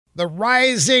The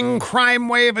rising crime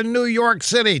wave in New York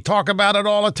City. Talk about it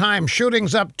all the time.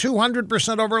 Shootings up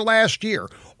 200% over last year.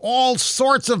 All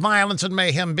sorts of violence and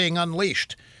mayhem being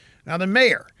unleashed. Now, the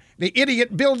mayor, the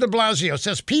idiot Bill de Blasio,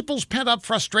 says people's pent-up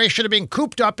frustration of being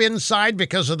cooped up inside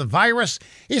because of the virus,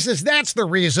 he says that's the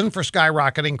reason for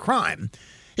skyrocketing crime.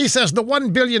 He says the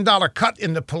 $1 billion cut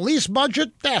in the police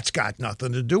budget, that's got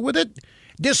nothing to do with it.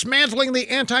 Dismantling the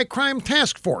anti-crime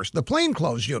task force, the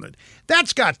plainclothes unit,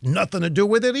 that's got nothing to do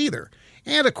with it either.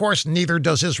 And, of course, neither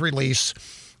does his release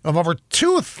of over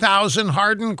 2,000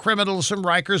 hardened criminals from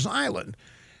Rikers Island.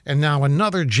 And now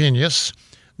another genius,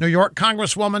 New York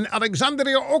Congresswoman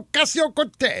Alexandria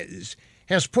Ocasio-Cortez,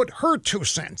 has put her 2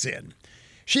 cents in.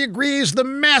 She agrees the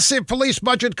massive police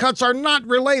budget cuts are not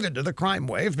related to the crime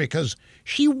wave because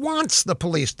she wants the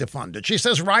police defunded. She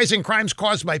says rising crimes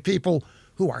caused by people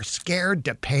who are scared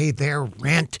to pay their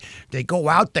rent. They go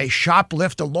out, they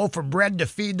shoplift a loaf of bread to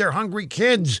feed their hungry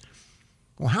kids.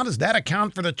 Well, how does that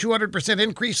account for the 200%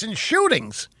 increase in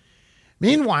shootings?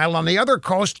 Meanwhile, on the other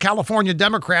coast, California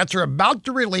Democrats are about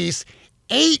to release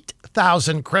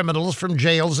 8,000 criminals from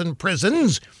jails and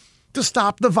prisons to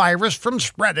stop the virus from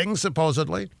spreading,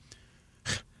 supposedly.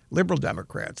 Liberal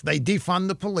Democrats, they defund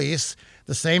the police.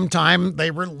 The same time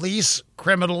they release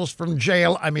criminals from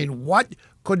jail. I mean, what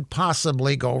could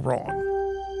possibly go wrong?